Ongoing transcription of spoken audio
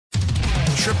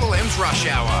Triple M's Rush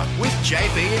Hour with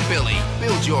JB and Billy.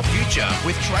 Build your future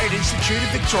with Trade Institute of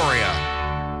Victoria.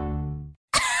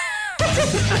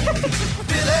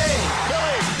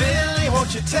 Billy,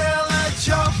 won't you tell a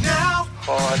joke now?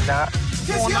 Oh, nah. 'Cause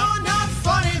you're not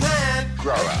funny, man.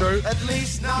 Grow up. True. At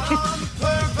least not on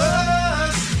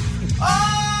purpose.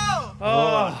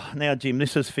 Oh, now, Jim,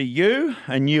 this is for you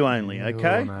and you only,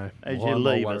 okay? Oh, no. As Why you am I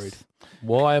leave worried? us.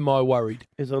 Why am I worried?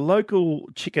 There's a local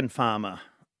chicken farmer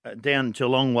down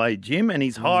Geelong Way, Jim, and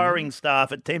he's hiring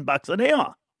staff at $10 an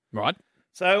hour. Right.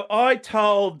 So I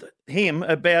told him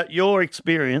about your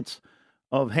experience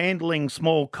of handling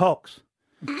small cocks.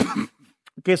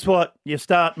 Guess what? You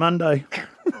start Monday.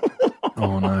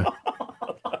 Oh, no.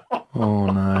 Oh,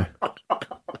 no.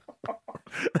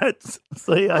 That's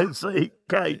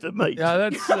COCK to me. Yeah,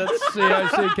 that's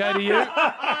COCK to you.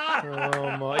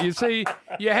 Oh, my. You see,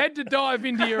 you had to dive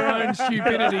into your own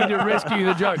stupidity to rescue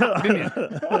the joke, didn't you?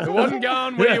 It wasn't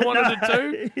going where you wanted it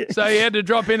to, so you had to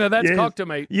drop into that's Yeah. cock to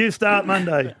me. You start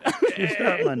Monday. You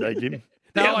start Monday, Jim.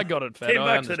 No, I got it, Fat. I $10 an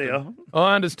understood. hour.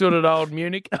 I understood it, old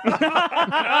Munich.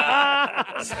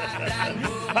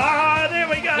 Ah, there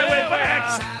we go. We're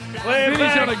back. We're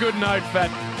Finish on back. a good note, Fat.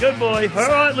 Good boy. All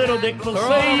right, little Dick. We'll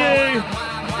see you.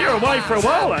 You're away for a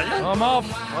while, aren't you? I'm off.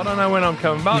 I don't know when I'm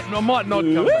coming, but I might not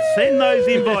come back. Send those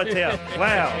invites out.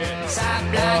 Wow.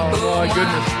 Oh, my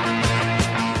goodness.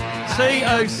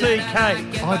 COCK.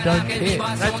 I don't care.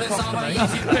 That's cock to me.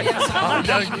 I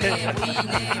don't care.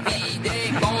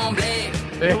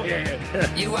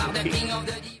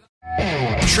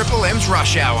 Triple M's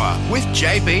Rush Hour with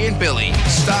JB and Billy.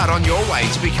 Start on your way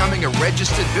to becoming a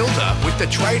registered builder with the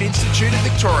Trade Institute of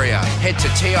Victoria. Head to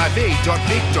tiv.vic.edu.au.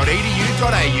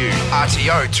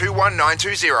 RTO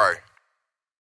 21920.